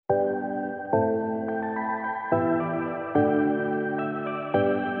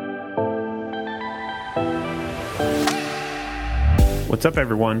What's up,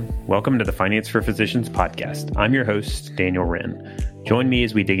 everyone? Welcome to the Finance for Physicians podcast. I'm your host, Daniel Wren. Join me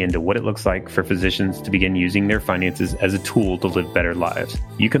as we dig into what it looks like for physicians to begin using their finances as a tool to live better lives.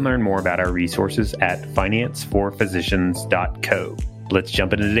 You can learn more about our resources at financeforphysicians.co. Let's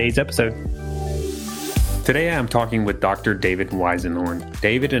jump into today's episode. Today, I'm talking with Dr. David Weisenhorn.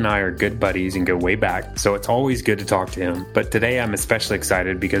 David and I are good buddies and go way back, so it's always good to talk to him. But today, I'm especially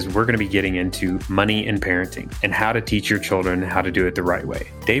excited because we're going to be getting into money and parenting and how to teach your children how to do it the right way.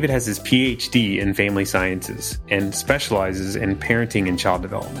 David has his PhD in family sciences and specializes in parenting and child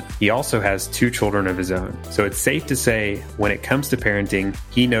development. He also has 2 children of his own, so it's safe to say when it comes to parenting,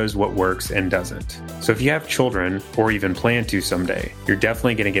 he knows what works and doesn't. So if you have children or even plan to someday, you're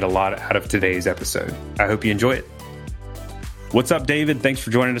definitely going to get a lot out of today's episode. I hope you enjoy it. What's up, David? Thanks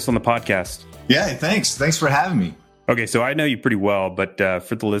for joining us on the podcast. Yeah, thanks. Thanks for having me. Okay, so I know you pretty well, but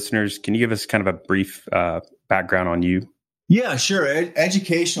for the listeners, can you give us kind of a brief background on you? Yeah, sure.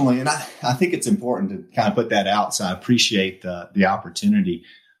 Educationally, and I think it's important to kind of put that out, so I appreciate the opportunity.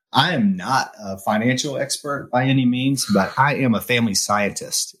 I am not a financial expert by any means, but I am a family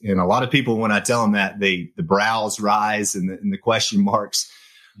scientist. And a lot of people, when I tell them that, the brows rise and the question marks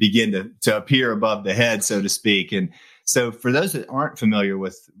begin to appear above the head, so to speak. And so for those that aren't familiar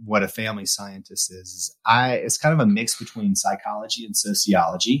with what a family scientist is it's kind of a mix between psychology and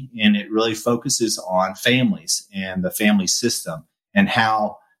sociology, and it really focuses on families and the family system and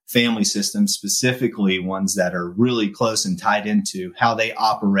how family systems, specifically ones that are really close and tied into how they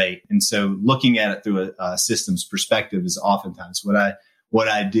operate. And so looking at it through a systems perspective is oftentimes what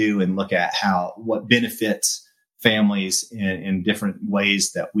I do, and look at what benefits families in different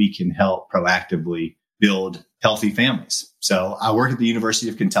ways that we can help proactively build healthy families. So I work at the University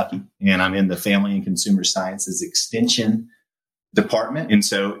of Kentucky, and I'm in the Family and Consumer Sciences Extension Department. And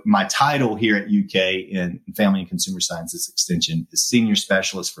so my title here at UK in Family and Consumer Sciences Extension is Senior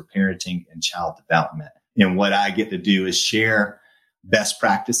Specialist for Parenting and Child Development. And what I get to do is share best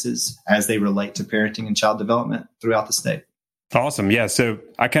practices as they relate to parenting and child development throughout the state. Awesome. Yeah. So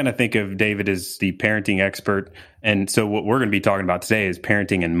I kind of think of David as the parenting expert. And so what we're going to be talking about today is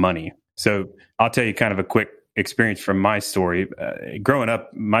parenting and money. So I'll tell you kind of a quick experience from my story. Growing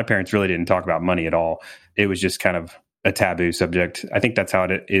up, my parents really didn't talk about money at all. It was just kind of a taboo subject. I think that's how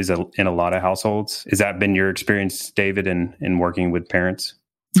it is in a lot of households. Has that been your experience, David, in working with parents?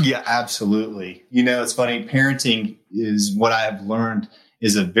 Yeah, absolutely. It's funny. Parenting is what I have learned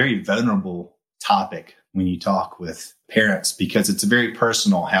is a very vulnerable topic when you talk with parents, because it's very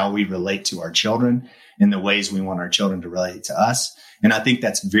personal how we relate to our children and the ways we want our children to relate to us. And I think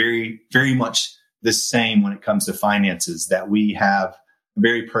that's very, very much the same when it comes to finances, that we have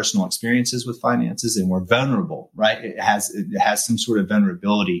very personal experiences with finances and we're vulnerable, right? It has some sort of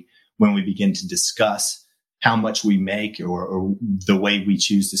vulnerability when we begin to discuss how much we make or the way we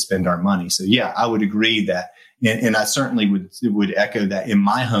choose to spend our money. So yeah, I would agree that, and I certainly would echo that in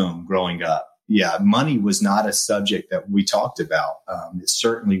my home growing up. Yeah, money was not a subject that we talked about.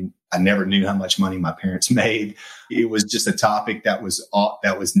 I never knew how much money my parents made. It was just a topic that was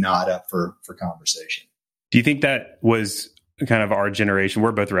not up for conversation. Do you think that was kind of our generation?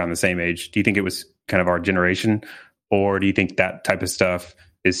 We're both around the same age. Do you think it was kind of our generation, or do you think that type of stuff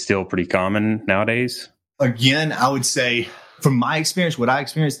is still pretty common nowadays? Again, I would say from my experience, what I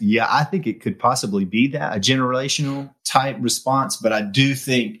experienced, yeah, I think it could possibly be that, a generational type response. But I do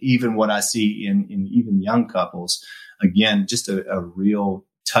think even what I see in even young couples, again, just a real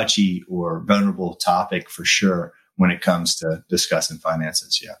touchy or vulnerable topic for sure when it comes to discussing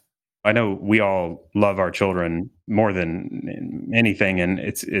finances. Yeah. I know we all love our children more than anything, and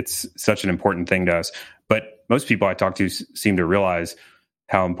it's such an important thing to us. But most people I talk to seem to realize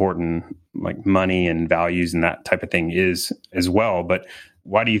how important like money and values and that type of thing is as well. But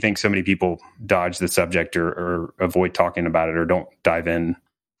why do you think so many people dodge the subject or avoid talking about it or don't dive in?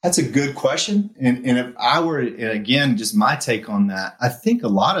 That's a good question. And if I were, and again, just my take on that, I think a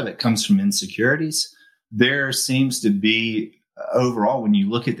lot of it comes from insecurities. There seems to be overall, when you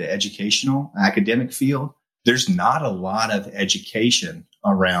look at the educational academic field, there's not a lot of education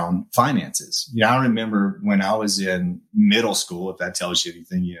around finances. I remember when I was in middle school, if that tells you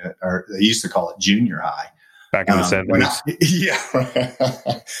anything, or they used to call it junior high. Back in the 70s. Yeah,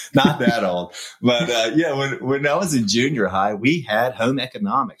 not that old. But when I was in junior high, we had home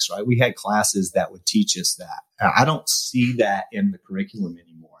economics, right? We had classes that would teach us that. I don't see that in the curriculum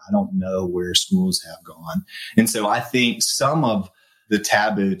anymore. I don't know where schools have gone. And so I think some of the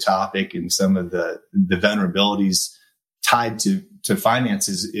taboo topic and some of the vulnerabilities tied to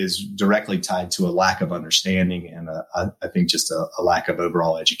finances is directly tied to a lack of understanding and I think just a lack of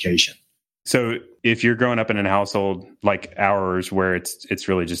overall education. So if you're growing up in a household like ours where it's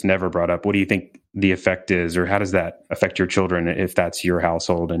really just never brought up, what do you think the effect is, or how does that affect your children if that's your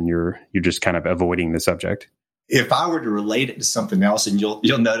household and you're just kind of avoiding the subject? If I were to relate it to something else, and you'll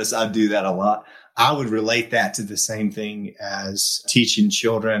notice I do that a lot, I would relate that to the same thing as teaching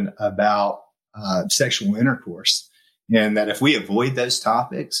children about sexual intercourse. And that if we avoid those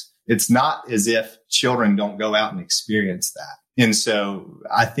topics, it's not as if children don't go out and experience that. And so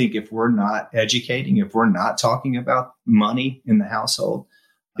I think if we're not educating, if we're not talking about money in the household,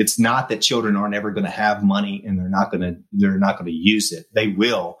 it's not that children aren't ever going to have money and they're not going to use it. They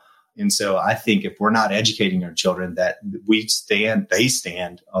will. And so I think if we're not educating our children, that they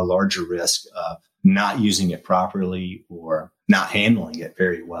stand a larger risk of not using it properly or not handling it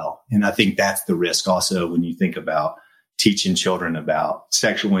very well. And I think that's the risk also when you think about teaching children about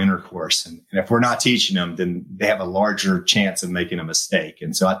sexual intercourse. And if we're not teaching them, then they have a larger chance of making a mistake.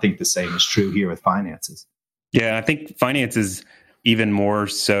 And so I think the same is true here with finances. Yeah, I think finances even more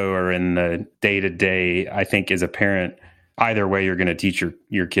so are in the day-to-day. I think as a parent, either way, you're going to teach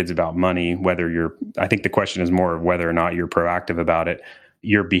your kids about money, I think the question is more of whether or not you're proactive about it.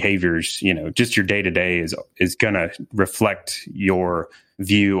 Your behaviors, just your day-to-day is going to reflect your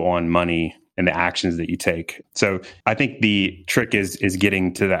view on money and the actions that you take. So I think the trick is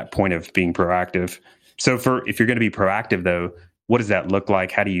getting to that point of being proactive. So if you're going to be proactive though, what does that look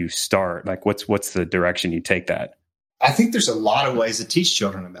like? How do you start? Like what's the direction you take that? I think there's a lot of ways to teach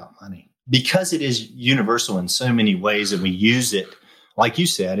children about money because it is universal in so many ways and we use it. Like you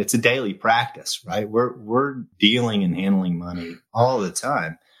said, it's a daily practice, right? We're dealing and handling money all the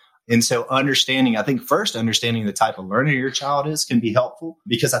time. And so understanding the type of learner your child is can be helpful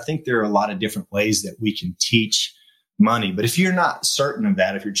because I think there are a lot of different ways that we can teach money. But if you're not certain of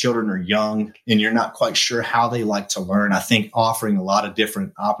that, if your children are young and you're not quite sure how they like to learn, I think offering a lot of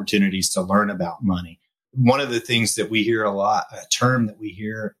different opportunities to learn about money. One of the things that we hear a lot, a term that we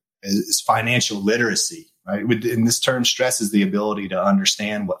hear is financial literacy, right? And this term stresses the ability to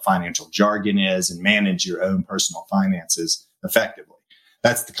understand what financial jargon is and manage your own personal finances effectively.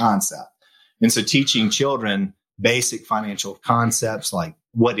 That's the concept. And so teaching children basic financial concepts like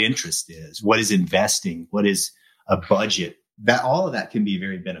what interest is, what is investing, what is a budget, that all of that can be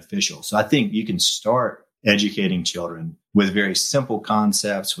very beneficial. So I think you can start educating children with very simple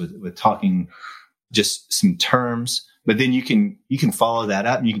concepts, with talking just some terms, but then you can follow that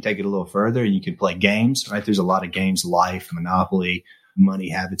up and you can take it a little further and you can play games, right? There's a lot of games, Life, Monopoly,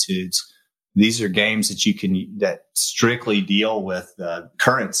 Money Habitudes. These are games that strictly deal with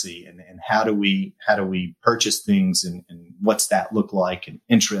currency and how do we purchase things and what's that look like and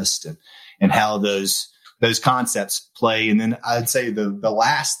interest and how those concepts play. And then I'd say the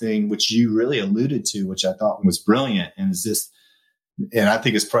last thing, which you really alluded to, which I thought was brilliant, and I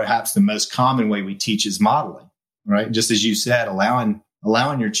think is perhaps the most common way we teach is modeling, right? Just as you said, allowing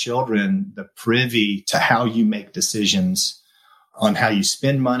your children the privy to how you make decisions on how you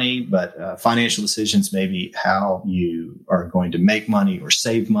spend money, but financial decisions, maybe how you are going to make money or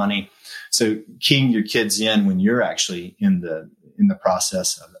save money. So keying your kids in when you're actually in the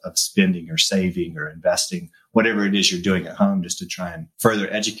process of spending or saving or investing, whatever it is you're doing at home, just to try and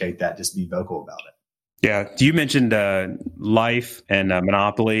further educate that, just be vocal about it. Yeah. You mentioned Life and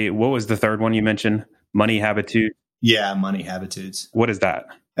Monopoly. What was the third one you mentioned? Money Habitude? Yeah, Money Habitudes. What is that?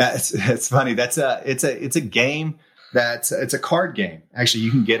 It's funny. It's a game. It's a card game. Actually,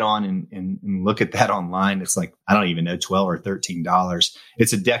 you can get on and look at that online. It's like, I don't even know, $12 or $13.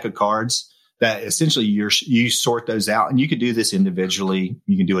 It's a deck of cards that essentially you sort those out, and you can do this individually.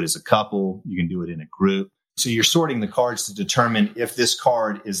 You can do it as a couple. You can do it in a group. So you're sorting the cards to determine if this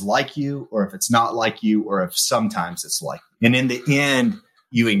card is like you or if it's not like you or if sometimes it's like you. And in the end,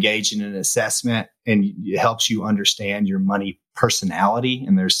 you engage in an assessment and it helps you understand your money personality.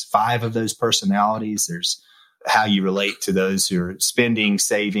 And there's 5 of those personalities. There's how you relate to those who are spending,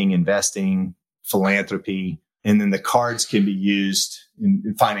 saving, investing, philanthropy. And then the cards can be used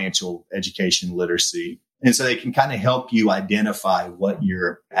in financial education literacy. And so they can kind of help you identify what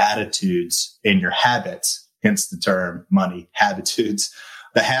your attitudes and your habits, hence the term money habitudes,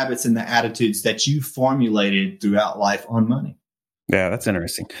 the habits and the attitudes that you formulated throughout life on money. Yeah, that's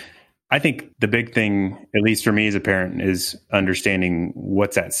interesting. I think the big thing, at least for me as a parent, is understanding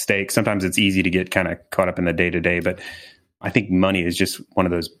what's at stake. Sometimes it's easy to get kind of caught up in the day-to-day, but I think money is just one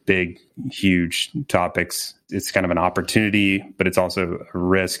of those big, huge topics. It's kind of an opportunity, but it's also a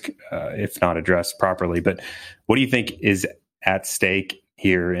risk if not addressed properly. But what do you think is at stake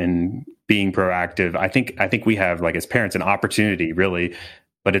here in being proactive? I think we have, like as parents, an opportunity really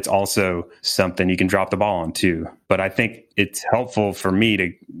but it's also something you can drop the ball on too. But I think it's helpful for me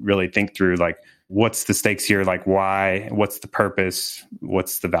to really think through, like, what's the stakes here? Like, why? What's the purpose?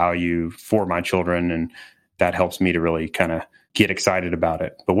 What's the value for my children? And that helps me to really kind of get excited about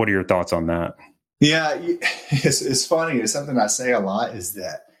it. But what are your thoughts on that? Yeah, it's funny. It's something I say a lot is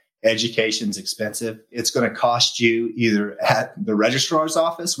that education's expensive. It's going to cost you either at the registrar's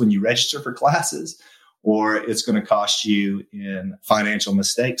office when you register for classes, or it's going to cost you in financial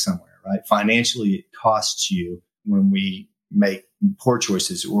mistakes somewhere, right? Financially, it costs you when we make poor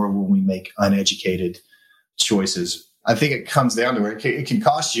choices or when we make uneducated choices. I think it comes down to where it can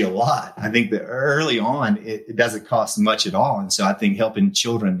cost you a lot. I think that early on, it doesn't cost much at all. And so I think helping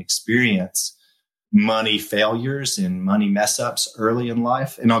children experience money failures and money mess ups early in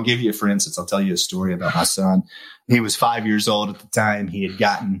life. And I'll give you, for instance, I'll tell you a story about my son. He was 5 years old at the time. He had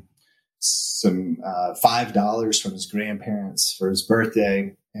gotten some $5 from his grandparents for his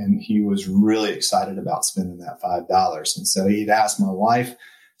birthday, and he was really excited about spending that $5. And so he'd asked my wife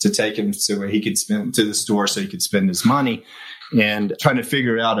to take him to where he could spend to the store so he could spend his money, and trying to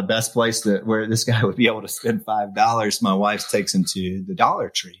figure out a best place where this guy would be able to spend $5. My wife takes him to the Dollar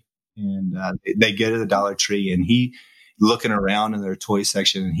Tree, and they go to the Dollar Tree, and he looking around in their toy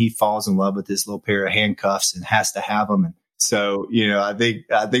section, and he falls in love with this little pair of handcuffs and has to have them. And so, I think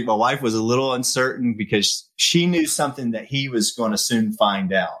my wife was a little uncertain because she knew something that he was going to soon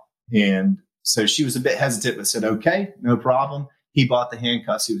find out. And so she was a bit hesitant, but said, okay, no problem. He bought the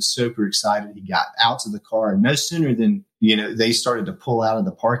handcuffs. He was super excited. He got out to the car. And no sooner than, they started to pull out of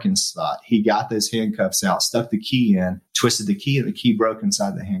the parking spot, he got those handcuffs out, stuck the key in, twisted the key, and the key broke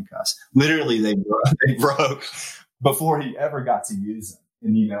inside the handcuffs. Literally, they broke before he ever got to use them.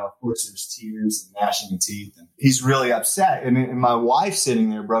 And, of course, there's tears and gnashing of teeth. And he's really upset. And my wife sitting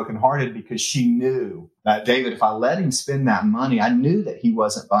there brokenhearted because she knew that, David, if I let him spend that money, I knew that he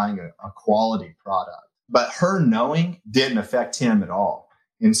wasn't buying a quality product. But her knowing didn't affect him at all.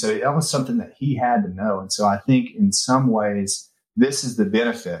 And so that was something that he had to know. And so I think in some ways, this is the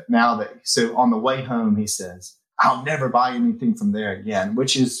benefit. So on the way home, he says, I'll never buy anything from there again,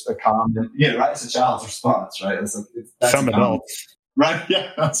 which is a common, right? It's a child's response, right? It's some adults. Right.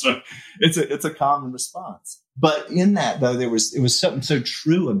 Yeah, that's right. It's a common response. But in that, though, it was something so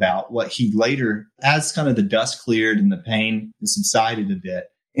true about what he later, as kind of the dust cleared and the pain subsided a bit,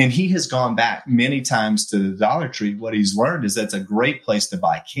 and he has gone back many times to the Dollar Tree. What he's learned is that's a great place to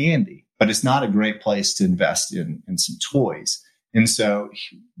buy candy, but it's not a great place to invest in some toys. And so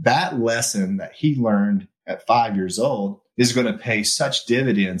that lesson that he learned at 5 years old is going to pay such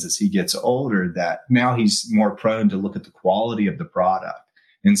dividends as he gets older, that now he's more prone to look at the quality of the product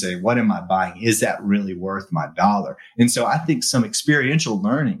and say, what am I buying? Is that really worth my dollar? And so I think some experiential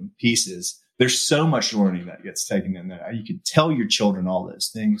learning pieces, there's so much learning that gets taken in there. You can tell your children all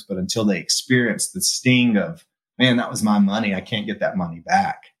those things, but until they experience the sting of, man, that was my money, I can't get that money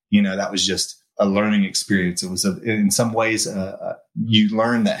back. That was just a learning experience. It was in some ways, you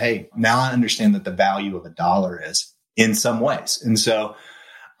learn that, hey, now I understand that the value of a dollar is in some ways. And so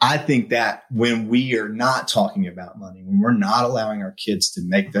I think that when we are not talking about money, when we're not allowing our kids to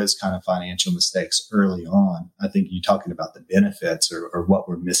make those kind of financial mistakes early on, I think you're talking about the benefits or what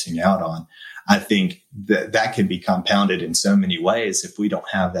we're missing out on. I think that can be compounded in so many ways if we don't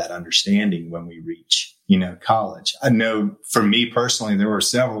have that understanding when we reach, college. I know for me personally, there were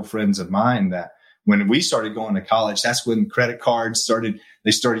several friends of mine that when we started going to college, that's when credit cards started.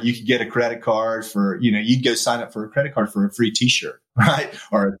 You could get a credit card for, you'd go sign up for a credit card for a free t-shirt, right?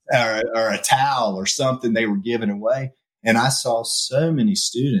 Or a towel or something they were giving away. And I saw so many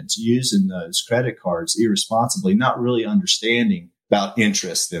students using those credit cards irresponsibly, not really understanding about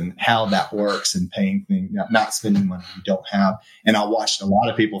interest and how that works and paying things, not spending money you don't have. And I watched a lot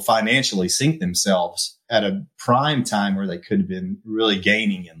of people financially sink themselves at a prime time where they could have been really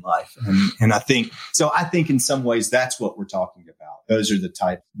gaining in life. And I think in some ways that's what we're talking about. Those are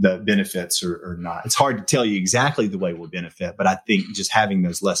the benefits or not. It's hard to tell you exactly the way we'll benefit, but I think just having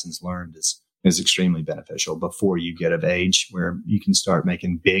those lessons learned is extremely beneficial before you get of age where you can start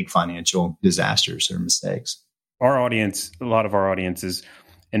making big financial disasters or mistakes. A lot of our audience is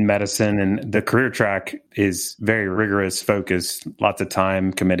in medicine, and the career track is very rigorous, focused, lots of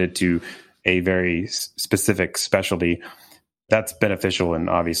time committed to a very specific specialty. That's beneficial and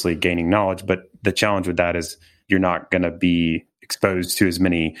obviously gaining knowledge. But the challenge with that is you're not going to be exposed to as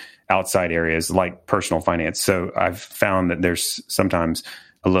many outside areas like personal finance. So I've found that there's sometimes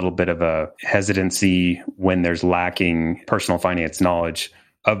a little bit of a hesitancy when there's lacking personal finance knowledge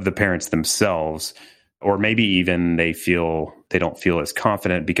of the parents themselves. Or maybe even they don't feel as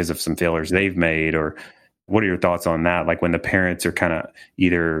confident because of some failures they've made, or What are your thoughts on that? Like when the parents are kind of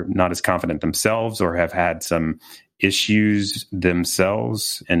either not as confident themselves or have had some issues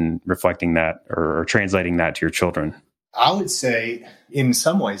themselves, and reflecting that or translating that to your children? I would say in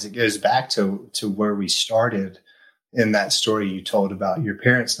some ways it goes back to where we started in that story you told about your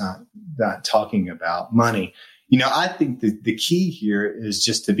parents not talking about money. I think the key here is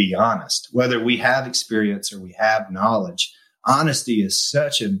just to be honest. Whether we have experience or we have knowledge, honesty is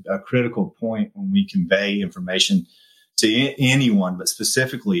such a critical point when we convey information to anyone, but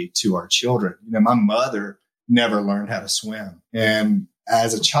specifically to our children. My mother never learned how to swim. And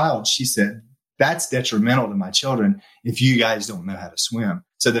as a child, she said, that's detrimental to my children if you guys don't know how to swim.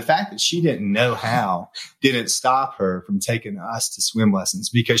 So the fact that she didn't know how didn't stop her from taking us to swim lessons,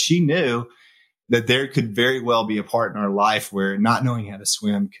 because she knew that there could very well be a part in our life where not knowing how to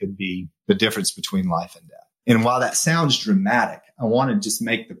swim could be the difference between life and death. And while that sounds dramatic, I want to just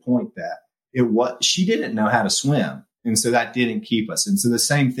make the point that she didn't know how to swim. And so that didn't keep us. And so the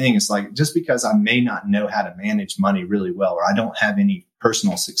same thing is like, just because I may not know how to manage money really well, or I don't have any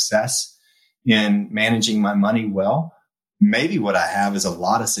personal success in managing my money well, maybe what I have is a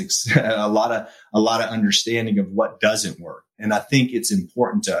lot of success, a lot of understanding of what doesn't work. And I think it's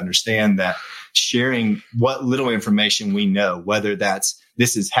important to understand that sharing what little information we know, whether that's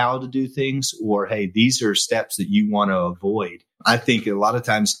this is how to do things or, hey, these are steps that you want to avoid. I think a lot of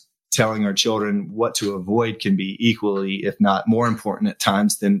times telling our children what to avoid can be equally, if not more important at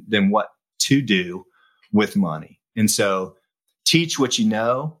times than what to do with money. And so teach what you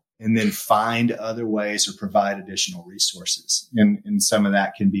know, and then find other ways or provide additional resources. And some of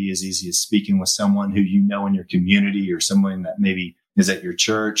that can be as easy as speaking with someone who you know in your community, or someone that maybe is at your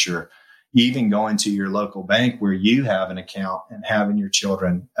church, or even going to your local bank where you have an account and having your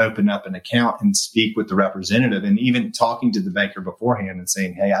children open up an account and speak with the representative, and even talking to the banker beforehand and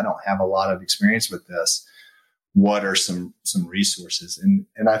saying, hey, I don't have a lot of experience with this. What are some resources? And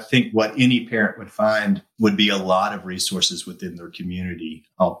I think what any parent would find would be a lot of resources within their community.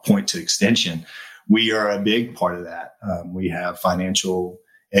 I'll point to Extension. We are a big part of that. We have financial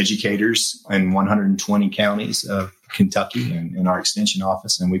educators in 120 counties of Kentucky in our Extension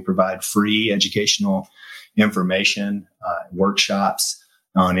office, and we provide free educational information, workshops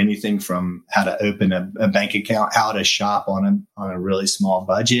on anything from how to open a bank account, how to shop on a really small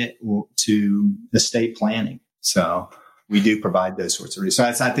budget, to estate planning. So we do provide those sorts of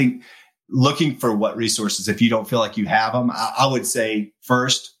resources. I think looking for what resources, if you don't feel like you have them, I would say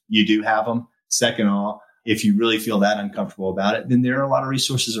first, you do have them. Second of all, if you really feel that uncomfortable about it, then there are a lot of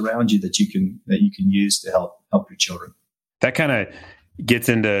resources around you that you can use to help your children. That kind of gets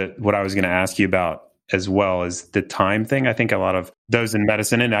into what I was going to ask you about as well, as the time thing. I think a lot of those in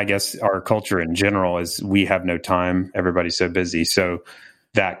medicine, and I guess our culture in general, is we have no time. Everybody's so busy. So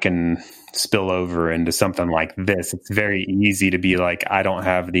that can spill over into something like this. It's very easy to be like, I don't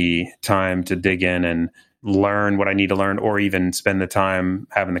have the time to dig in and learn what I need to learn, or even spend the time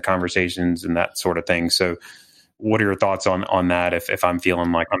having the conversations and that sort of thing. So what are your thoughts on that if I'm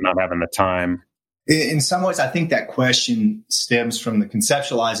feeling like I'm not having the time? In some ways, I think that question stems from the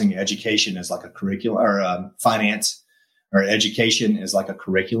conceptualizing education as like a curriculum, or finance or education as like a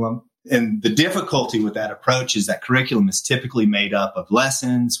curriculum. And the difficulty with that approach is that curriculum is typically made up of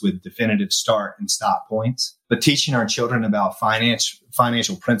lessons with definitive start and stop points. But teaching our children about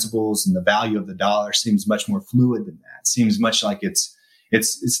financial principles and the value of the dollar seems much more fluid than that. It seems much like it's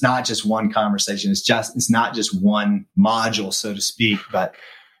not just one conversation. It's not just one module, so to speak, but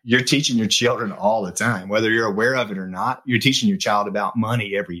you're teaching your children all the time, whether you're aware of it or not. You're teaching your child about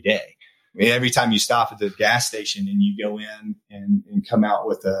money every day. I mean, every time you stop at the gas station and you go in and come out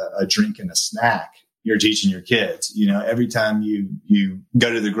with a drink and a snack, you're teaching your kids. Every time you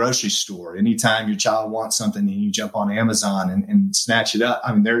go to the grocery store, anytime your child wants something and you jump on Amazon and snatch it up.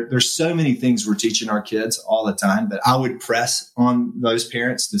 I mean, there's so many things we're teaching our kids all the time, but I would press on those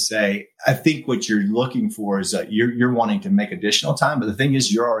parents to say, I think what you're looking for is that you're wanting to make additional time. But the thing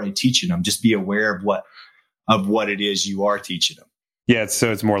is, you're already teaching them. Just be aware of what it is you are teaching them. Yeah,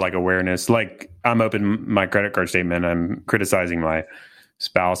 so it's more like awareness. Like, I'm open my credit card statement, I'm criticizing my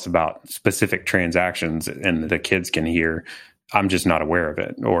spouse about specific transactions, and the kids can hear, I'm just not aware of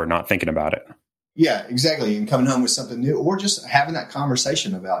it or not thinking about it. Yeah, exactly. And coming home with something new, or just having that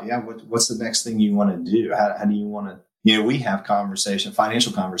conversation about, what's the next thing you want to do? How do you want to, we have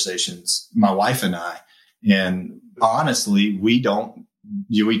financial conversations, my wife and I, and honestly, we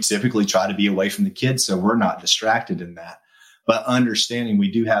typically try to be away from the kids, so we're not distracted in that. But understanding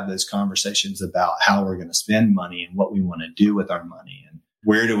we do have those conversations about how we're going to spend money and what we want to do with our money, and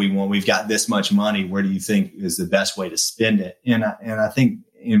where do we want, we've got this much money, where do you think is the best way to spend it? And I think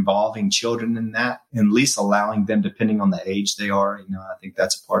involving children in that, and at least allowing them, depending on the age they are, I think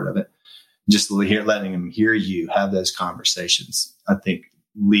that's a part of it. Just letting them hear you have those conversations, I think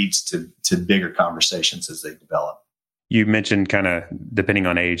leads to bigger conversations as they develop. You mentioned kind of depending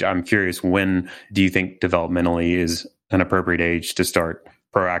on age. I'm curious, when do you think developmentally is an appropriate age to start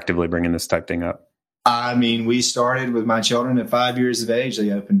proactively bringing this type thing up? I mean, we started with my children at 5 years of age.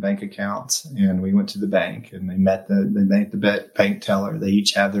 They opened bank accounts, and we went to the bank, and they met the bank teller. They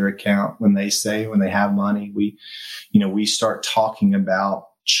each have their account. When they have money, we start talking about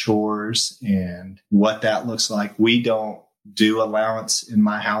chores and what that looks like. We don't do allowance in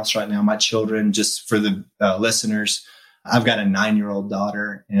my house right now. My children, just for the listeners, I've got a 9-year-old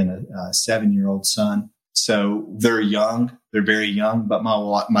daughter and a 7-year-old son. So they're young. They're very young, but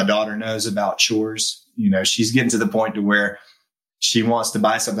my daughter knows about chores. She's getting to the point to where she wants to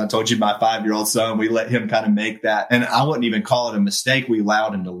buy something. I told you my 5-year-old son, we let him kind of make that. And I wouldn't even call it a mistake. We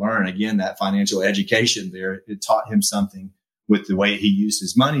allowed him to learn. Again, that financial education there, it taught him something with the way he used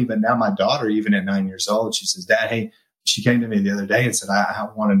his money. But now my daughter, even at 9 years old, she says, Dad, hey, she came to me the other day and said, I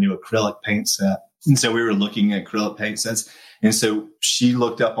want a new acrylic paint set. And so we were looking at acrylic paint sets. And so she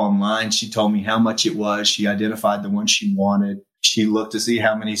looked up online. She told me how much it was. She identified the one she wanted. She looked to see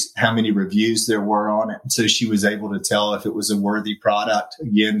how many reviews there were on it. And so she was able to tell if it was a worthy product.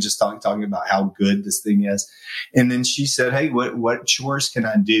 Again, just talking about how good this thing is. And then she said, hey, what chores can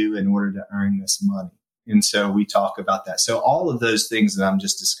I do in order to earn this money? And so we talk about that. So all of those things that I'm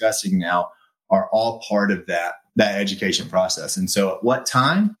just discussing now are all part of that education process. And so at what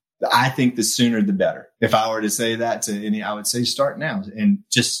time? I think the sooner the better. If I were to say that to any, I would say start now and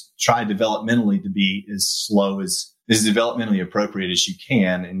just try developmentally to be as slow as developmentally appropriate as you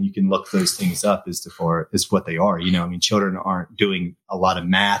can. And you can look those things up as what they are. Children aren't doing a lot of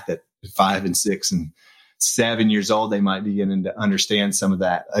math at 5 and 6 and 7 years old. They might be beginning to understand some of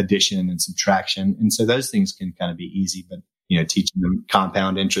that addition and subtraction. And so those things can kind of be easy, but teaching them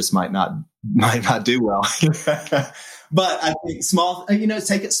compound interest might not do well. But I think small,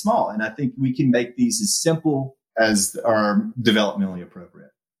 take it small. And I think we can make these as simple as are developmentally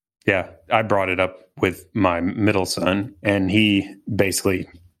appropriate. Yeah. I brought it up with my middle son, and he basically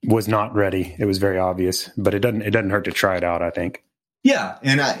was not ready. It was very obvious, but it doesn't hurt to try it out, I think. Yeah.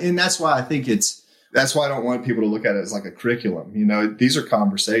 And that's why I think that's why I don't want people to look at it as like a curriculum. These are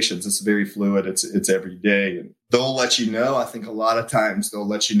conversations. It's very fluid. It's every day. And they'll let you know. I think a lot of times they'll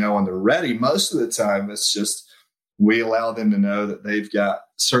let you know when they're ready. Most of the time, it's just we allow them to know that they've got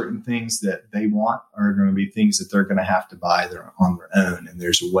certain things that they want are going to be things that they're going to have to buy on their own. And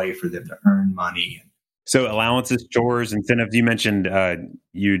there's a way for them to earn money. So allowances, chores, incentives, you mentioned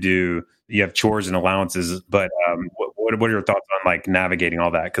you have chores and allowances, but what are your thoughts on like navigating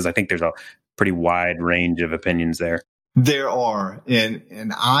all that? Because I think there's a pretty wide range of opinions there. There are.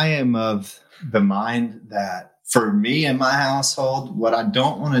 And I am of the mind that for me in my household, what I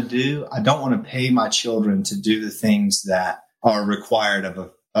don't want to do, I don't want to pay my children to do the things that are required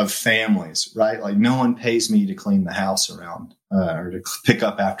of families, right? Like no one pays me to clean the house around or to pick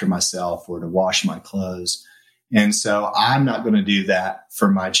up after myself or to wash my clothes. And so I'm not going to do that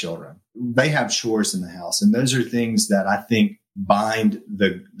for my children. They have chores in the house. And those are things that I think bind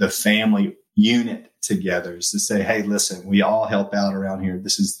the family unit together, is to say, hey, listen, we all help out around here.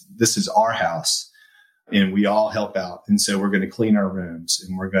 This is our house and we all help out. And so we're going to clean our rooms,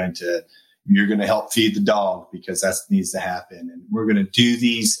 and you're going to help feed the dog because that needs to happen. And we're going to do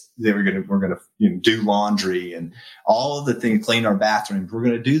these. We're going to do laundry and all of the things, clean our bathrooms. We're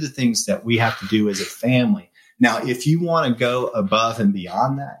going to do the things that we have to do as a family. Now, if you want to go above and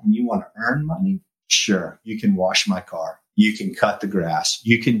beyond that and you want to earn money, sure, you can wash my car. You can cut the grass.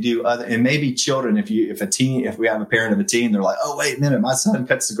 You can do other, and maybe children, if we have a parent of a teen, they're like, oh, wait a minute, my son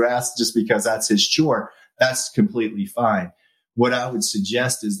cuts the grass just because that's his chore. That's completely fine. What I would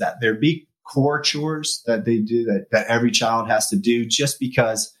suggest is that there be core chores that they do that every child has to do, just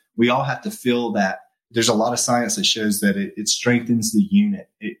because we all have to feel that. There's a lot of science that shows that it strengthens the unit.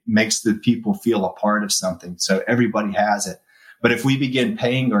 It makes the people feel a part of something. So everybody has it. But if we begin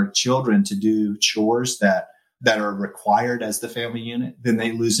paying our children to do chores that are required as the family unit, then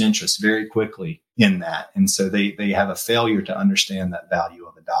they lose interest very quickly in that. And so they have a failure to understand that value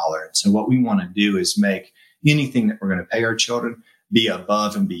of a dollar. And so what we want to do is make anything that we're going to pay our children be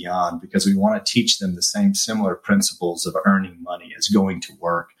above and beyond, because we want to teach them the same similar principles of earning money as going to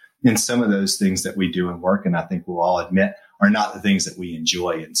work. And some of those things that we do in work, and I think we'll all admit, are not the things that we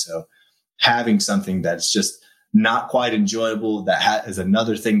enjoy. And so having something that's just not quite enjoyable, that is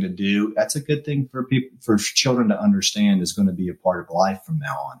another thing to do, that's a good thing for children to understand is going to be a part of life from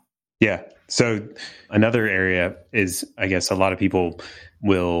now on. Yeah. So another area is, I guess, a lot of people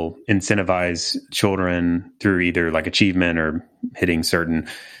will incentivize children through either like achievement or hitting certain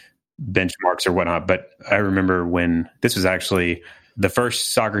benchmarks or whatnot. But I remember when this was actually the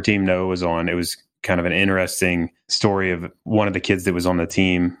first soccer team Noah was on, it was kind of an interesting story of one of the kids that was on the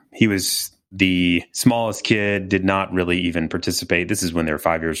team. He was the smallest kid, did not really even participate. This is when they were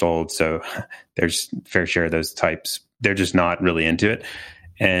 5 years old. So there's fair share of those types. They're just not really into it.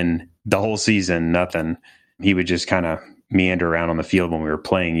 And the whole season, nothing. He would just kind of meander around on the field when we were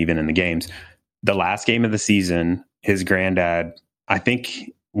playing, even in the games. The last game of the season, his granddad, I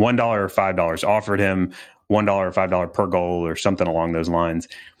think $1 or $5 offered him $1 or $5 per goal or something along those lines.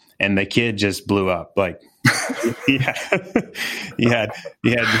 And the kid just blew up. Like he had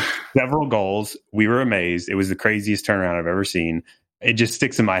several goals. We were amazed. It was the craziest turnaround I've ever seen. It just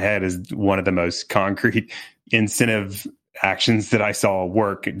sticks in my head as one of the most concrete incentive actions that I saw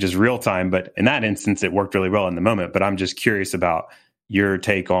work just real time. But in that instance, it worked really well in the moment. But I'm just curious about your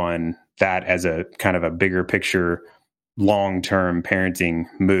take on that as a kind of a bigger picture, long-term parenting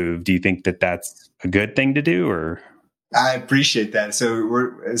move. Do you think that that's a good thing to do, or? I appreciate that.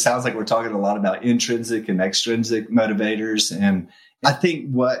 So it sounds like we're talking a lot about intrinsic and extrinsic motivators. And I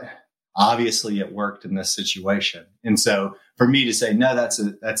think obviously it worked in this situation. And so for me to say, no,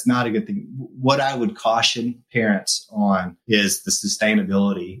 that's not a good thing. What I would caution parents on is the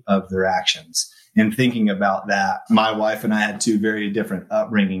sustainability of their actions. And thinking about that, my wife and I had two very different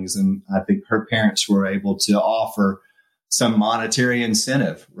upbringings. And I think her parents were able to offer some monetary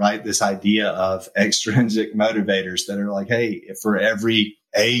incentive, right? This idea of extrinsic motivators that are like, hey, if for every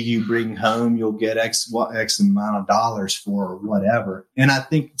A you bring home, you'll get X amount of dollars for whatever. And I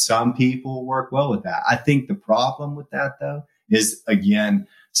think some people work well with that. I think the problem with that, though, is, again,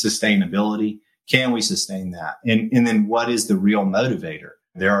 sustainability. Can we sustain that? And then what is the real motivator?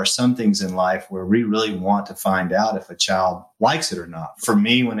 There are some things in life where we really want to find out if a child likes it or not. For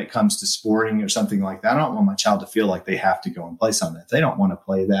me, when it comes to sporting or something like that, I don't want my child to feel like they have to go and play something. If they don't want to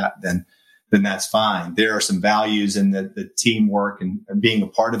play that, then that's fine. There are some values in the teamwork and being a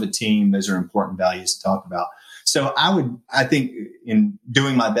part of a team. Those are important values to talk about. So I think in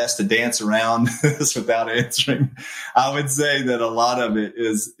doing my best to dance around this without answering, I would say that a lot of it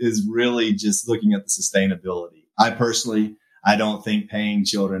is really just looking at the sustainability. I don't think paying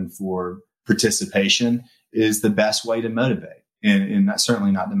children for participation is the best way to motivate, and that's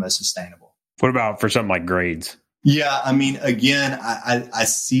certainly not the most sustainable. What about for something like grades? Yeah, I mean, again, I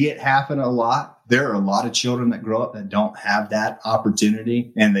see it happen a lot. There are a lot of children that grow up that don't have that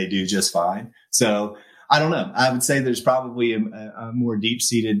opportunity, and they do just fine. So I don't know. I would say there's probably a more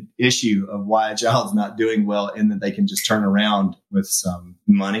deep-seated issue of why a child's not doing well, and that they can just turn around with some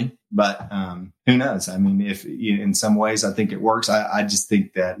money. But who knows? I mean, if in some ways I think it works, I just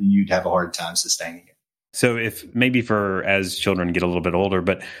think that you'd have a hard time sustaining it. So if maybe as children get a little bit older,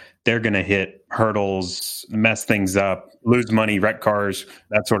 but they're going to hit hurdles, mess things up, lose money, wreck cars,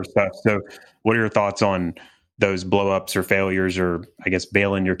 that sort of stuff. So what are your thoughts on those blow-ups or failures, or I guess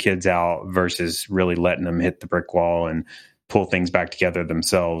bailing your kids out versus really letting them hit the brick wall and pull things back together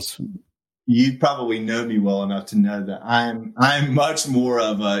themselves? You probably know me well enough to know that I'm much more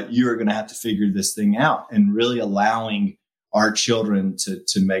of you're going to have to figure this thing out, and really allowing our children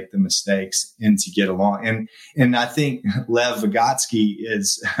to make the mistakes and to get along. And I think Lev Vygotsky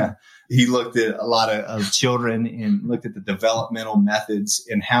he looked at a lot of children and looked at the developmental methods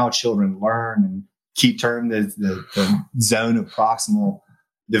and how children learn, and key term, the zone of proximal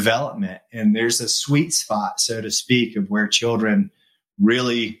development. And there's a sweet spot, so to speak, of where children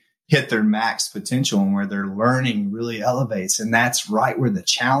really hit their max potential and where their learning really elevates. And that's right where the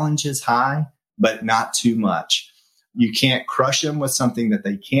challenge is high, but not too much. You can't crush them with something that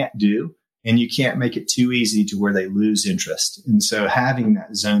they can't do, and you can't make it too easy to where they lose interest. And so having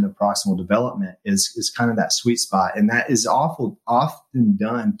that zone of proximal development is kind of that sweet spot. And that is often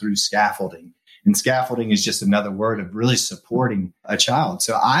done through scaffolding. And scaffolding is just another word of really supporting a child.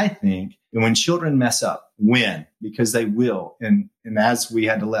 So I think when children mess up, because they will. And as we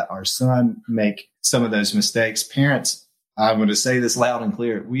had to let our son make some of those mistakes, parents, I'm going to say this loud and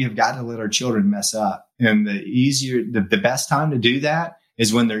clear, we have got to let our children mess up. And the best time to do that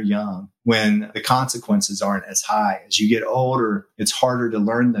is when they're young, when the consequences aren't as high. As you get older, it's harder to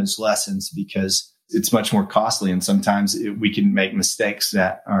learn those lessons because it's much more costly. And sometimes we can make mistakes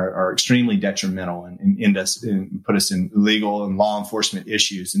that are extremely detrimental and put us in legal and law enforcement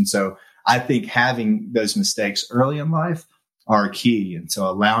issues. And so I think having those mistakes early in life are key. And so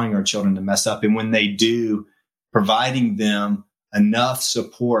allowing our children to mess up, and when they do, providing them enough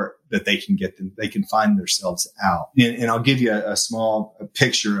support that they can find themselves out. And I'll give you a small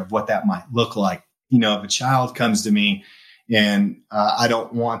picture of what that might look like. If a child comes to me And I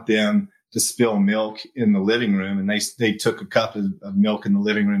don't want them to spill milk in the living room. And they took a cup of milk in the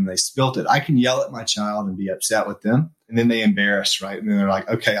living room and they spilt it. I can yell at my child and be upset with them. And then they embarrass, right? And then they're like,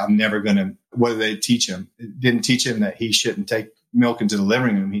 okay, I'm never going to, what did they teach him? It didn't teach him that he shouldn't take milk into the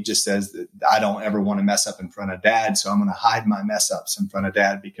living room. He just says that I don't ever want to mess up in front of dad. So I'm going to hide my mess ups in front of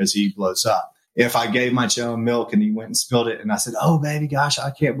dad because he blows up. If I gave my child milk and he went and spilled it and I said, oh, baby, gosh,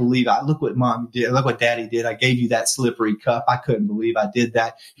 I can't believe look what mom did. Look what daddy did. I gave you that slippery cup. I couldn't believe I did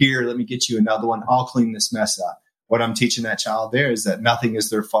that. Here, let me get you another one. I'll clean this mess up. What I'm teaching that child there is that nothing is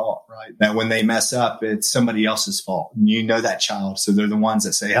their fault, right? That when they mess up, it's somebody else's fault. And you know that child. So they're the ones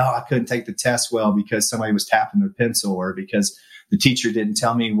that say, oh, I couldn't take the test well because somebody was tapping their pencil or because the teacher didn't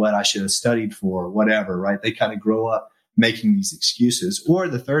tell me what I should have studied for or whatever, right? They kind of grow up making these excuses. Or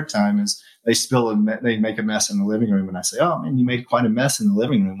the third time is they make a mess in the living room. And I say, oh, man, you made quite a mess in the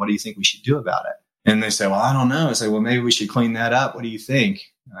living room. What do you think we should do about it? And they say, well, I don't know. I say, well, maybe we should clean that up. What do you think?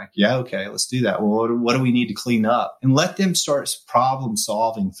 I'm like, yeah, okay, let's do that. Well, what do we need to clean up? And let them start problem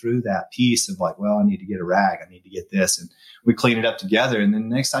solving through that piece of like, well, I need to get a rag. I need to get this. And we clean it up together. And then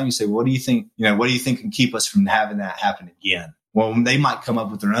next time you say, what do you think can keep us from having that happen again? Well, they might come up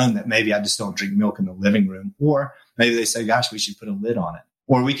with their own that maybe I just don't drink milk in the living room. Or maybe they say, gosh, we should put a lid on it.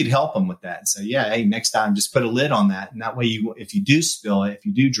 Or we could help them with that and say, yeah, hey, next time just put a lid on that. And that way, if you do spill it, if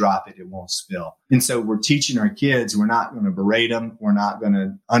you do drop it, it won't spill. And so we're teaching our kids, we're not going to berate them. We're not going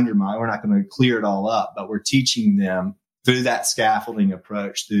to undermine. We're not going to clear it all up. But we're teaching them through that scaffolding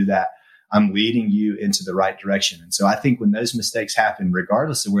approach, through that I'm leading you into the right direction. And so I think when those mistakes happen,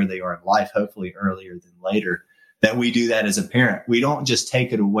 regardless of where they are in life, hopefully earlier than later, that we do that as a parent. We don't just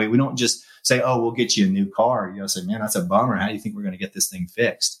take it away. We don't just say, oh, we'll get you a new car. Say, man, that's a bummer. How do you think we're going to get this thing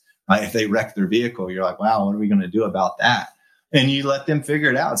fixed? Right? If they wreck their vehicle, you're like, wow, what are we going to do about that? And you let them figure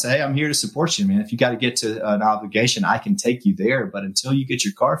it out and say, hey, I'm here to support you, man. If you got to get to an obligation, I can take you there. But until you get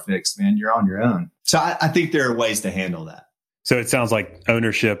your car fixed, man, you're on your own. So I think there are ways to handle that. So it sounds like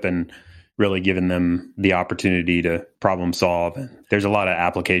ownership and really giving them the opportunity to problem solve. There's a lot of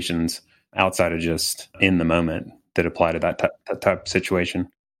applications outside of just in the moment that apply to that type of situation.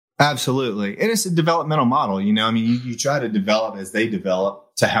 Absolutely. And it's a developmental model. You try to develop as they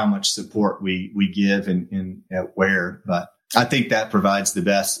develop to how much support we give and at where. But I think that provides the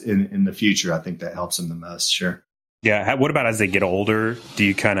best in the future. I think that helps them the most. Sure. Yeah. What about as they get older? Do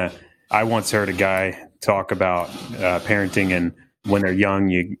you I once heard a guy talk about parenting, and when they're young,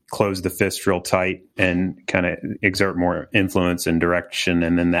 you close the fist real tight and kind of exert more influence and direction.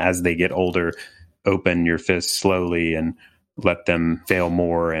 And then as they get older, open your fist slowly and let them fail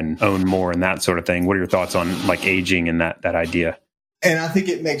more and own more and that sort of thing. What are your thoughts on like aging and that idea? And I think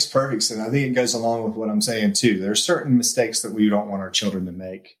it makes perfect sense. I think it goes along with what I'm saying too. There are certain mistakes that we don't want our children to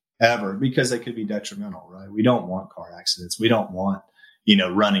make ever because they could be detrimental, right? We don't want car accidents. We don't want,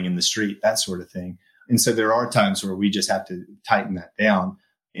 running in the street, that sort of thing. And so there are times where we just have to tighten that down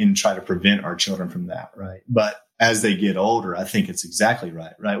and try to prevent our children from that, right? But as they get older, I think it's exactly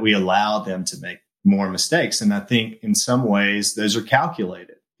right? We allow them to make more mistakes. And I think in some ways those are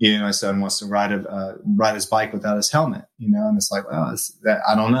calculated. My son wants to ride his bike without his helmet, and it's like, well,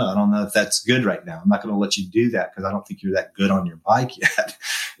 I don't know. I don't know if that's good right now. I'm not going to let you do that because I don't think you're that good on your bike yet.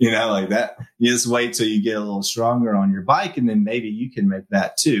 Like that. You just wait till you get a little stronger on your bike and then maybe you can make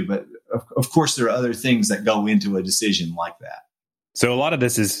that too. But of course, there are other things that go into a decision like that. So a lot of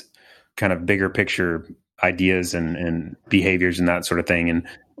this is kind of bigger picture ideas and behaviors and that sort of thing. And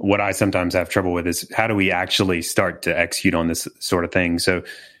what I sometimes have trouble with is how do we actually start to execute on this sort of thing? So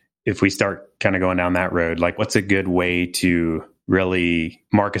if we start kind of going down that road, like what's a good way to really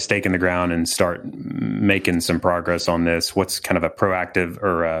mark a stake in the ground and start making some progress on this? What's kind of a proactive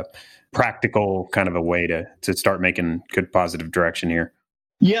or a practical kind of a way to start making good positive direction here?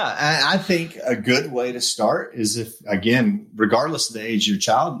 Yeah, I think a good way to start is if, again, regardless of the age of your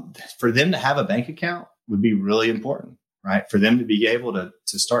child, for them to have a bank account would be really important, right? For them to be able to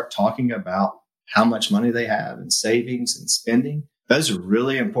start talking about how much money they have and savings and spending. Those are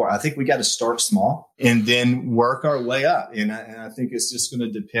really important. I think we got to start small and then work our way up. And I think it's just going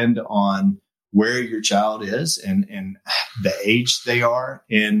to depend on where your child is and the age they are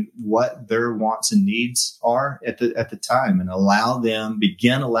and what their wants and needs are at the time, and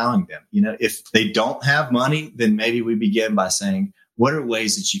begin allowing them. If they don't have money, then maybe we begin by saying, what are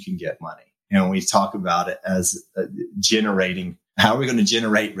ways that you can get money? And we talk about it as generating. How are we going to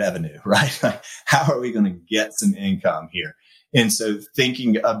generate revenue, right? How are we going to get some income here? And so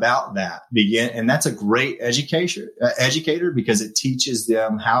thinking about that and that's a great educator because it teaches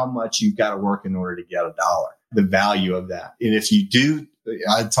them how much you've got to work in order to get $1, the value of that. And if you do,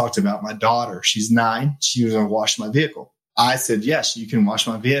 I talked about my daughter, she's 9. She was going to wash my vehicle. I said, yes, you can wash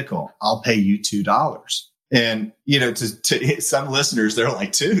my vehicle. I'll pay you $2. And, to some listeners, they're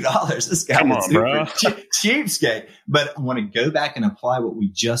like, $2? This guy was super cheapskate. But I want to go back and apply what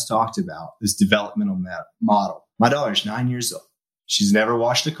we just talked about, this developmental model. My daughter's 9 years old. She's never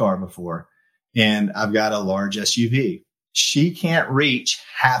washed a car before. And I've got a large SUV. She can't reach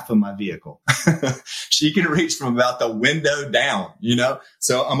half of my vehicle. She can reach from about the window down,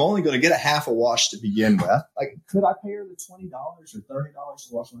 So I'm only going to get a half a wash to begin with. Like, could I pay her the $20 or $30 to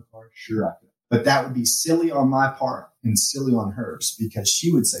wash my car? Sure, I could. But that would be silly on my part and silly on hers, because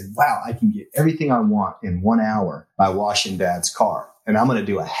she would say, wow, I can get everything I want in 1 hour by washing Dad's car. And I'm going to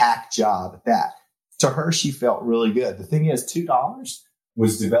do a hack job at that. To her, she felt really good. The thing is, $2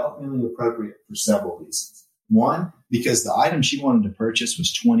 was developmentally appropriate for several reasons. One, because the item she wanted to purchase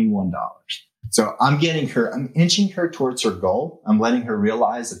was $21. So I'm inching her towards her goal. I'm letting her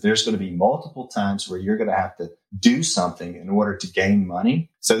realize that there's going to be multiple times where you're going to have to do something in order to gain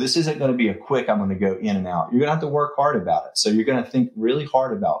money. So this isn't going to be a quick, I'm going to go in and out. You're going to have to work hard about it. So you're going to think really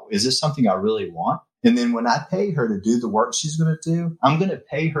hard about, is this something I really want? And then when I pay her to do the work she's going to do, I'm going to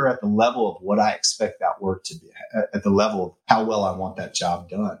pay her at the level of what I expect that work to be, at the level of how well I want that job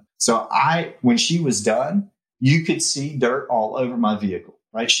done. So when she was done, you could see dirt all over my vehicle,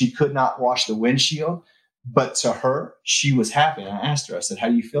 right? She could not wash the windshield, but to her, she was happy. And I asked her, I said, how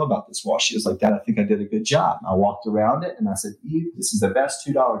do you feel about this wash? She was like, Dad, I think I did a good job. I walked around it and I said, Eve, this is the best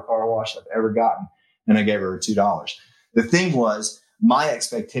 $2 car wash I've ever gotten. And I gave her $2. The thing was, my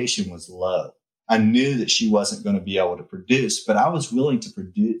expectation was low. I knew that she wasn't going to be able to produce, but I was willing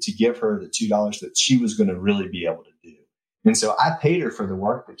to give her the $2 that she was going to really be able to do. And so I paid her for the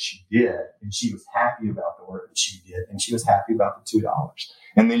work that she did, and she was happy about the work that she did, and she was happy about the $2.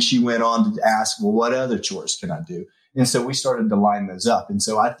 And then she went on to ask, well, what other chores can I do? And so we started to line those up. And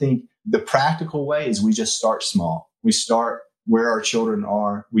so I think the practical way is we just start small. We start where our children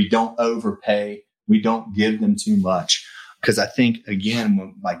are. We don't overpay. We don't give them too much. Because I think,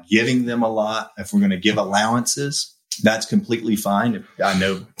 again, by giving them a lot, if we're going to give allowances, that's completely fine. I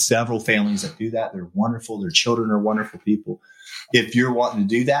know several families that do that. They're wonderful. Their children are wonderful people. If you're wanting to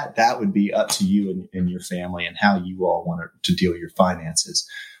do that, that would be up to you and your family and how you all want to deal with your finances.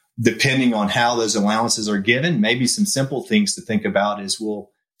 Depending on how those allowances are given, maybe some simple things to think about is,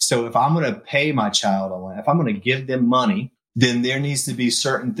 well, so if I'm going to pay my child, if I'm going to give them money, then there needs to be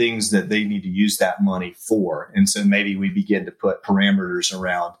certain things that they need to use that money for. And so maybe we begin to put parameters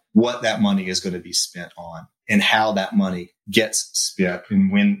around what that money is going to be spent on and how that money gets spent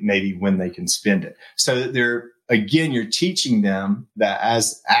and when they can spend it. So that you're teaching them that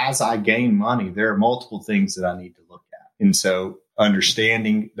as I gain money, there are multiple things that I need to look at. And so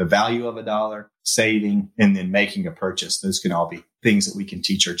understanding the value of $1, saving, and then making a purchase, those can all be things that we can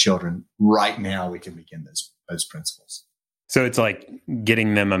teach our children right now. We can begin those principles. So it's like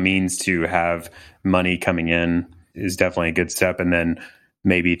getting them a means to have money coming in is definitely a good step. And then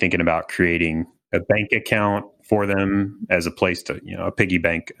maybe thinking about creating a bank account for them as a place to, a piggy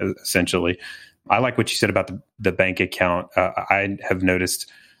bank, essentially. I like what you said about the bank account. I have noticed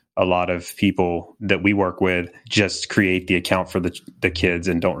a lot of people that we work with just create the account for the kids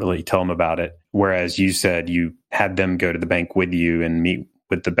and don't really tell them about it. Whereas you said you had them go to the bank with you and meet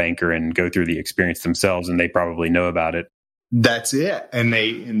with the banker and go through the experience themselves, and they probably know about it. That's it. And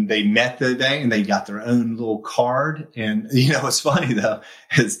they met the bank and they got their own little card. And, what's funny though,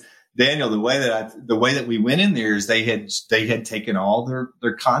 is Daniel, the way that we went in there is they had taken all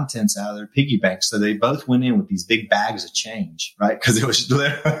their contents out of their piggy bank. So they both went in with these big bags of change, right? Because it was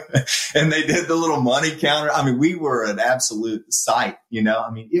and they did the little money counter. I mean, we were an absolute sight,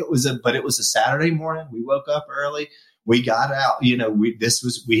 it was a Saturday morning. We woke up early. We got out, we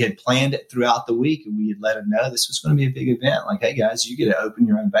had planned it throughout the week, and we had let them know this was going to be a big event. Like, hey guys, you get to open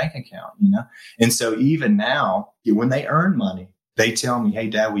your own bank account, And so even now, when they earn money, they tell me, hey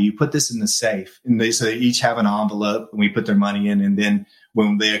Dad, will you put this in the safe? And they each have an envelope and we put their money in. And then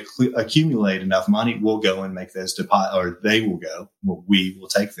when they accumulate enough money, we'll go and make those deposits, or they will go, we will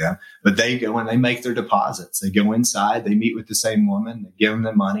take them, but they go and they make their deposits. They go inside, they meet with the same woman, they give them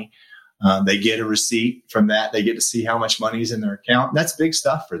the money. They get a receipt from that. They get to see how much money is in their account. That's big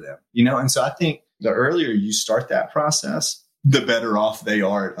stuff for them, And so I think the earlier you start that process, the better off they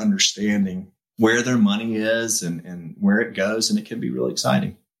are at understanding where their money is and where it goes. And it can be really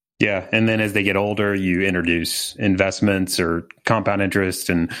exciting. Yeah. And then as they get older, you introduce investments or compound interest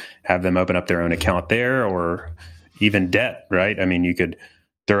and have them open up their own account there, or even debt, right? I mean, you could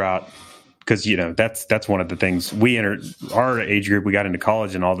throw out, because, that's one of the things we entered our age group. We got into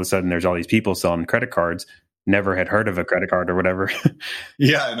college and all of a sudden there's all these people selling credit cards. Never had heard of a credit card or whatever.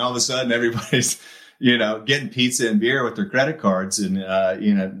 Yeah. And all of a sudden everybody's, getting pizza and beer with their credit cards. And,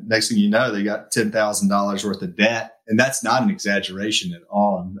 next thing you know, they got $10,000 worth of debt. And that's not an exaggeration at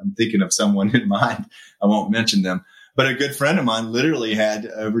all. I'm thinking of someone in mind. I won't mention them. But a good friend of mine literally had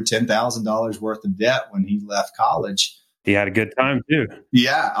over $10,000 worth of debt when he left college. He had a good time too.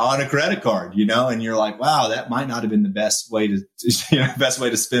 Yeah, on a credit card, and you're like, wow, that might not have been the best way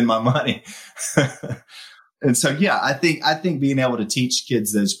to spend my money. And so, yeah, I think being able to teach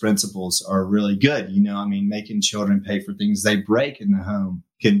kids those principles are really good. Making children pay for things they break in the home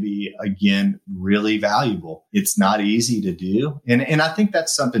can be, again, really valuable. It's not easy to do. And I think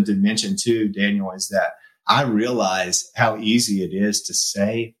that's something to mention too, Daniel, is that I realize how easy it is to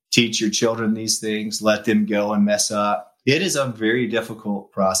say, teach your children these things, let them go and mess up. It is a very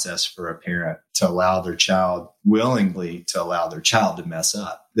difficult process for a parent to willingly allow their child to mess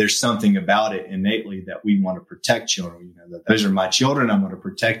up. There's something about it innately that we want to protect children. That those are my children. I'm going to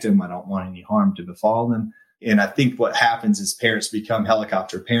protect them. I don't want any harm to befall them. And I think what happens is parents become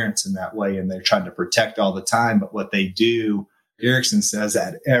helicopter parents in that way, and they're trying to protect all the time. But what they do, Erickson says,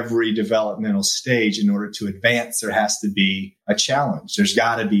 at every developmental stage, in order to advance, there has to be a challenge. There's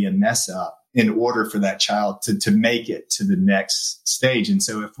got to be a mess up in order for that child to make it to the next stage. And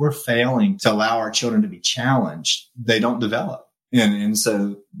so if we're failing to allow our children to be challenged, they don't develop. And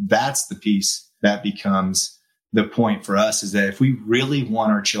so that's the piece that becomes the point for us, is that if we really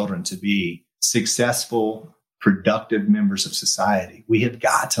want our children to be successful, productive members of society, we have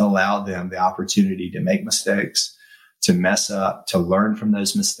got to allow them the opportunity to make mistakes, to mess up, to learn from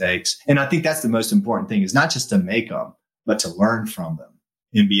those mistakes. And I think that's the most important thing, is not just to make them, but to learn from them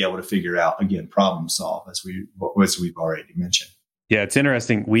and be able to figure out, again, problem solve, as we've already mentioned. Yeah, it's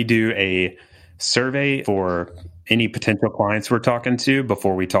interesting. We do a survey for any potential clients we're talking to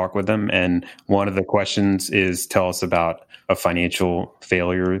before we talk with them. And one of the questions is, tell us about a financial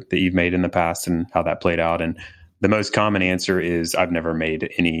failure that you've made in the past and how that played out. And the most common answer is, I've never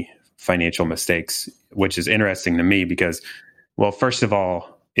made any financial mistakes, which is interesting to me because, well, first of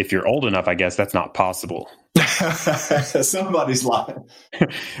all, if you're old enough, I guess that's not possible. Somebody's lying.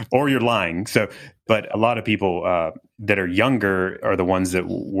 Or you're lying. But a lot of people that are younger are the ones that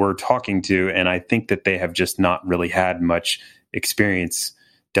we're talking to. And I think that they have just not really had much experience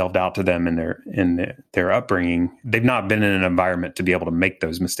delved out to them in their upbringing. They've not been in an environment to be able to make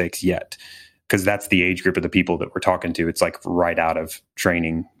those mistakes yet, because that's the age group of the people that we're talking to. It's like right out of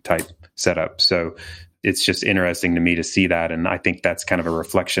training type setup. So it's just interesting to me to see that. And I think that's kind of a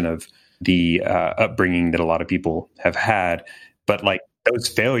reflection of the upbringing that a lot of people have had. But like, those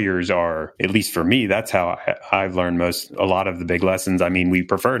failures are, at least for me, that's how I've learned a lot of the big lessons. I mean, we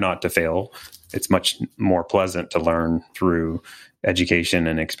prefer not to fail. It's much more pleasant to learn through education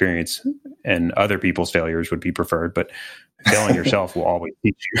and experience, and other people's failures would be preferred, but failing yourself will always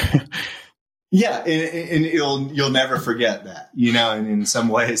teach you. Yeah. And you'll never forget that, and in some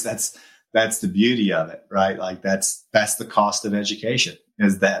ways that's the beauty of it, right? Like that's the cost of education,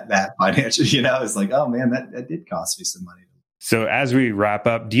 is that financial, it's like, oh man, that did cost me some money. So as we wrap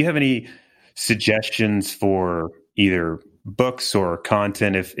up, do you have any suggestions for either books or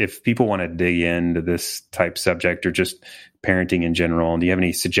content if people want to dig into this type subject, or just parenting in general? Do you have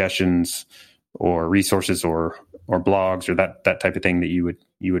any suggestions or resources or blogs or that type of thing that you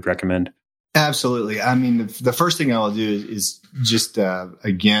would recommend? Absolutely. I mean, the first thing I will do is just,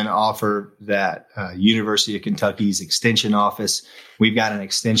 again, offer that University of Kentucky's Extension Office. We've got an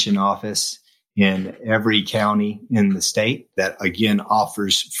Extension office in every county in the state that, again,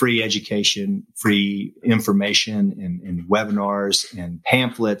 offers free education, free information, and webinars and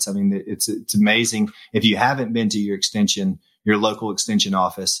pamphlets. I mean, it's amazing. If you haven't been to your local extension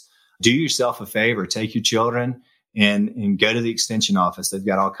office, do yourself a favor, take your children and go to the extension office. They've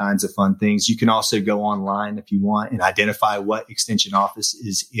got all kinds of fun things. You can also go online if you want and identify what extension office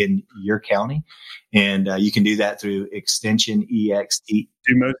is in your county. And you can do that through Extension EXT.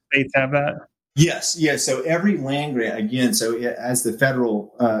 Do most states have that? Yes. So every land grant, again, so as the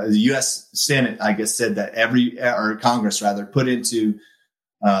the U.S. Senate, I guess, said that or Congress rather, put into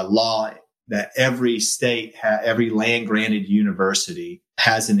law that every state, every land granted university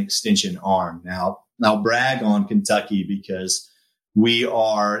has an extension arm. Now, I'll brag on Kentucky because we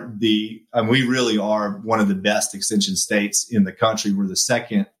really are one of the best extension states in the country. We're the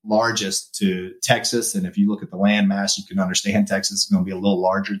second largest to Texas. And if you look at the land mass, you can understand Texas is going to be a little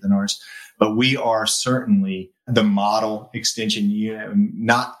larger than ours. But we are certainly the model extension unit.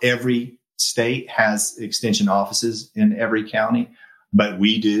 Not every state has extension offices in every county, but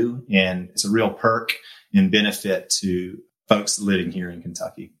we do. And it's a real perk and benefit to folks living here in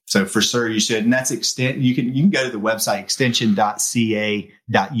Kentucky. So for sure you should. And that's you can go to the website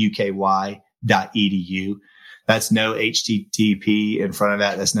extension.ca.uky extension.ca.edu. That's no HTTP in front of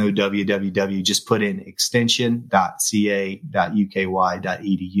that. That's no www. Just put in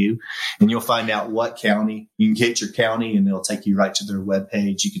extension.ca.uky.edu, and you'll find out what county. You can get your county, and it'll take you right to their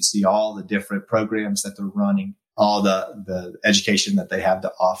webpage. You can see all the different programs that they're running, all the education that they have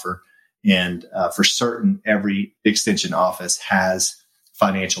to offer. And for certain, every extension office has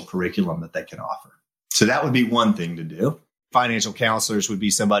financial curriculum that they can offer. So that would be one thing to do. Financial counselors would be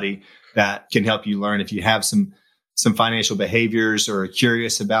somebody that can help you learn if you have some financial behaviors or are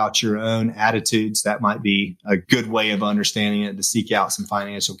curious about your own attitudes. That might be a good way of understanding it, to seek out some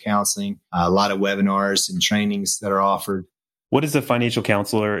financial counseling. A lot of webinars and trainings that are offered. What is a financial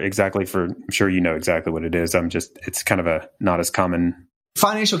counselor exactly for? I'm sure you know exactly what it is. It's kind of a not as common.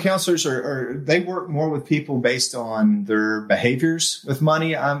 Financial counselors they work more with people based on their behaviors with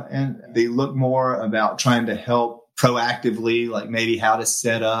money. And they look more about trying to help proactively, like maybe how to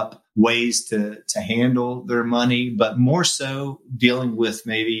set up ways to handle their money, but more so dealing with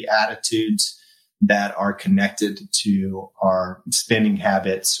maybe attitudes that are connected to our spending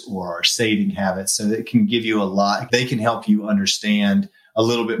habits or our saving habits. So it can give you a lot. They can help you understand a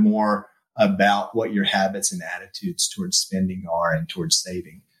little bit more about what your habits and attitudes towards spending are and towards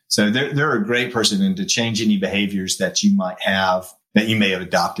saving. So they're a great person, and to change any behaviors that you might have, that you may have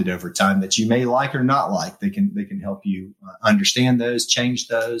adopted over time, that you may like or not like. They can help you understand those, change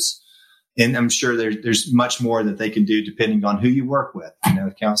those. And I'm sure there's much more that they can do depending on who you work with. You know,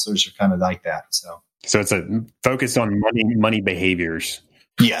 counselors are kind of like that. So it's a focus on money behaviors.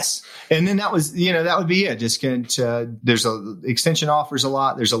 Yes. And then that would be it. Just there's extension offers a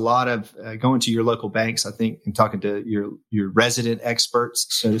lot. There's a lot of going to your local banks, I think, and talking to your resident experts,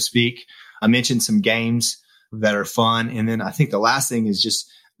 so to speak. I mentioned some games that are fun. And then I think the last thing is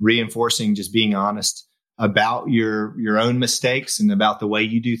just reinforcing, just being honest about your own mistakes and about the way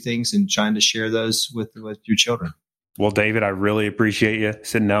you do things, and trying to share those with your children. Well, David, I really appreciate you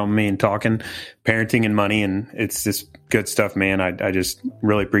sitting down with me and talking parenting and money. And it's just good stuff, man. I just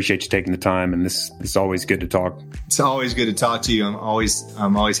really appreciate you taking the time. And this is always good to talk. It's always good to talk to you. I'm always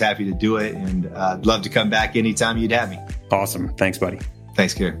happy to do it. And I'd love to come back anytime you'd have me. Awesome. Thanks, buddy.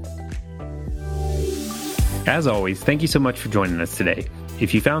 Thanks, Gary. As always, thank you so much for joining us today.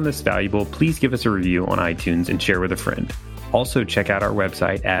 If you found this valuable, please give us a review on iTunes and share with a friend. Also, check out our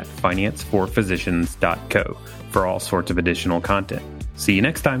website at financeforphysicians.co for all sorts of additional content. See you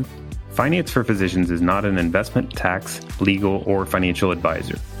next time. Finance for Physicians is not an investment, tax, legal, or financial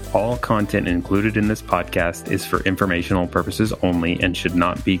advisor. All content included in this podcast is for informational purposes only and should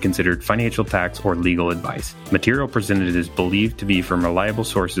not be considered financial, tax, or legal advice. Material presented is believed to be from reliable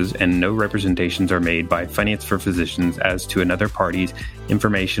sources, and no representations are made by Finance for Physicians as to another party's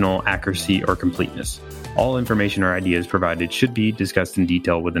informational accuracy or completeness. All information or ideas provided should be discussed in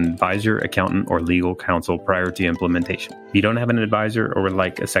detail with an advisor, accountant, or legal counsel prior to implementation. If you don't have an advisor or would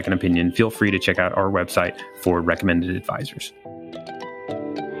like a second opinion, feel free to check out our website for recommended advisors.